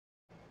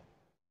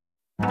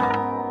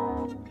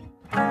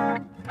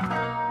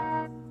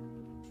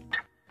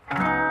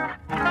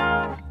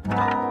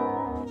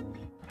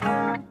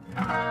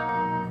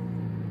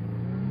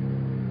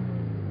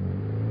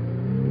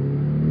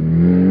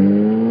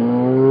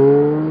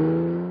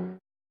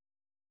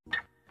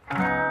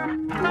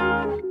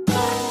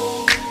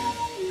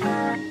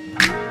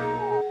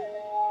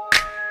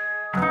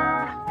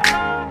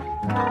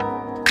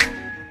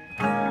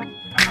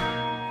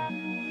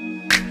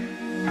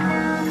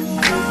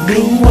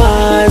Blue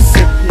eyes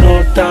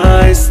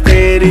hypnotize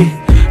तेरी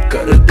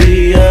कर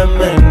दिया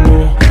मैनू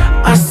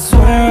I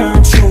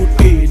swear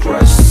छोटी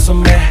ड्रेस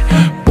में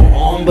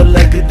बॉम्ब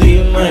लग दी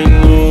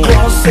मैनू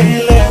Glossy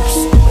lips,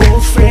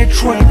 perfect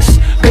tricks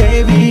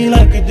baby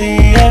लग दी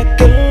है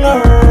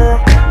killer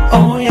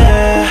Oh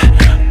yeah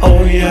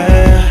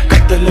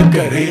कत्ल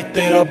करे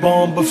तेरा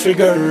bomb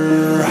figure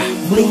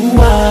Blue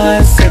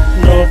eyes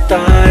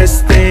hypnotize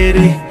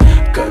तेरी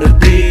कर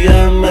दिया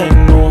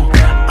मैनू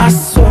I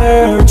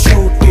swear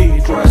छोटी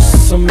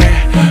ड्रेस में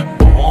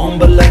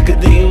बॉम्ब लग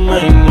दी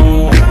मैनू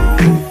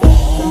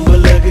बॉम्ब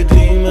लग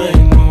दी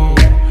मैनू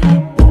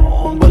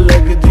बॉम्ब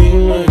लग दी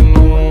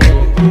मैनू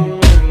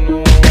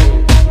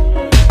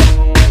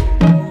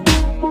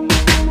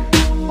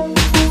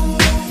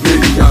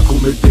मेरी आंखों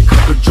में देखा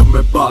कर जब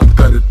मैं बात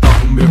करता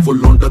हूँ मैं वो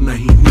लौंडा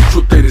नहीं हूँ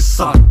जो तेरे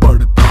साथ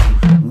पढ़ता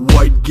हूँ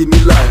व्हाइट गिनी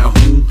लाया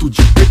हूँ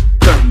तुझे पिक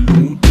कर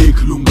लूँ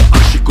देख लूंगा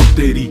आशिकों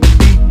तेरी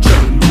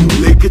टीचर लूँ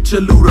लेके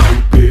चलूँ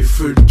राइट पे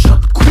फिर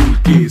छत खोल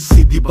के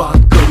सीधी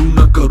बात करूँ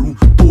ना करूँ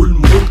तोल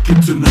मोल के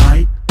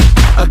tonight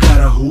I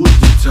gotta hold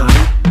you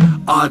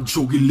tight आज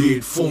होगी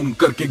लेट फोन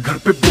करके घर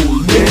पे बोल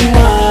दे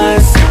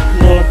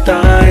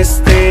hypnotize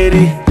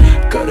तेरी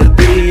कर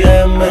दिया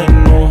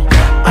मैनू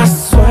I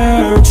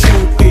swear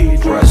छोटी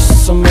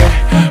ड्रेस में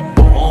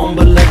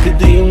बॉम्ब लग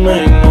दी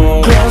मैनू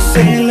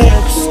Glossy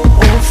lips,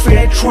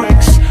 perfect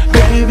tricks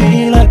baby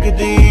लग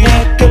दी है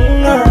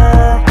killer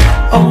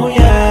Oh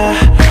yeah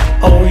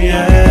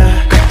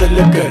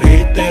कत्ल करे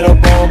तेरा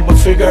बॉम्ब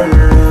फिगर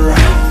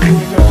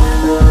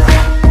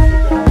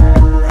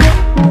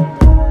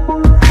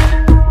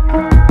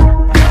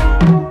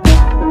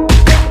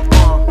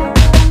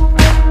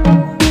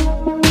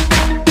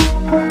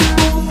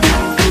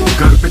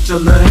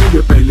चल रहे हैं ये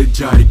पहले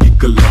जाएगी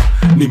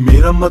क्लब नहीं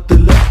मेरा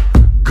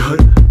मतलब घर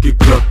के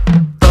क्लब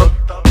तब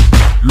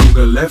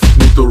लूंगा लेफ्ट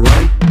नहीं तो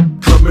राइट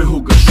क्लब में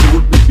होगा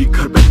शोर बेबी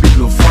घर पे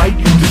पिलो फाइट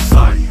यू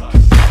डिसाइड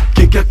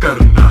कि क्या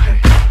करना है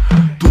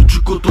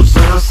तुझको तो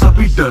जरा सा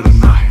भी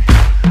डरना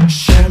है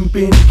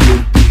शैंपेन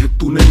गिरती है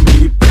तूने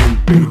मेरी पेन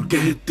पे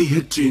कहती है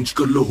चेंज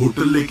कर लो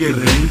होटल लेके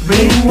रेंट पे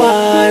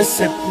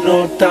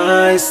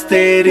hypnotize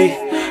तेरी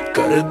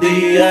कर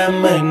दिया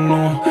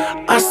मैनू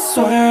I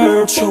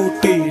swear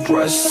छोटी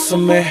ड्रेस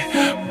में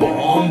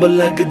बॉम्ब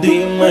लग दी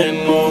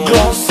मैनू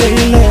Glossy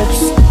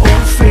lips,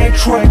 perfect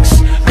tricks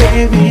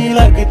baby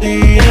लग दी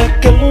है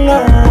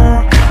killer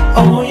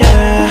Oh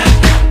yeah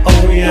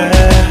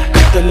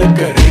कत्ल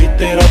करे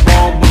तेरा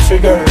बॉम्ब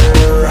फिगर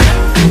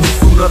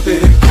सुना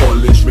तेरे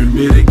कॉलेज में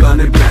मेरे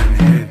गाने बैन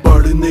है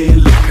पढ़ने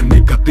लिखने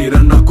का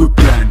तेरा ना कोई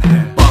प्लान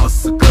है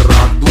पास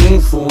करा दूं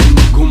फोन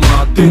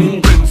घुमा तेरी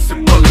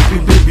प्रिंसिपल भी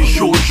बेबी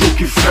शो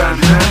की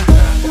फैन है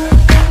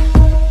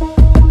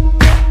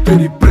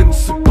तेरी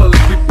प्रिंसिपल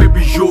भी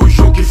बेबी यो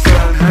की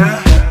फैन है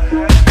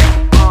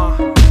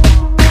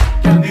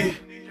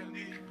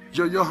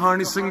यो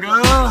हानी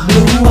सिंगर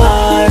Blue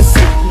eyes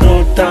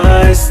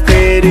hypnotize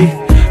तेरी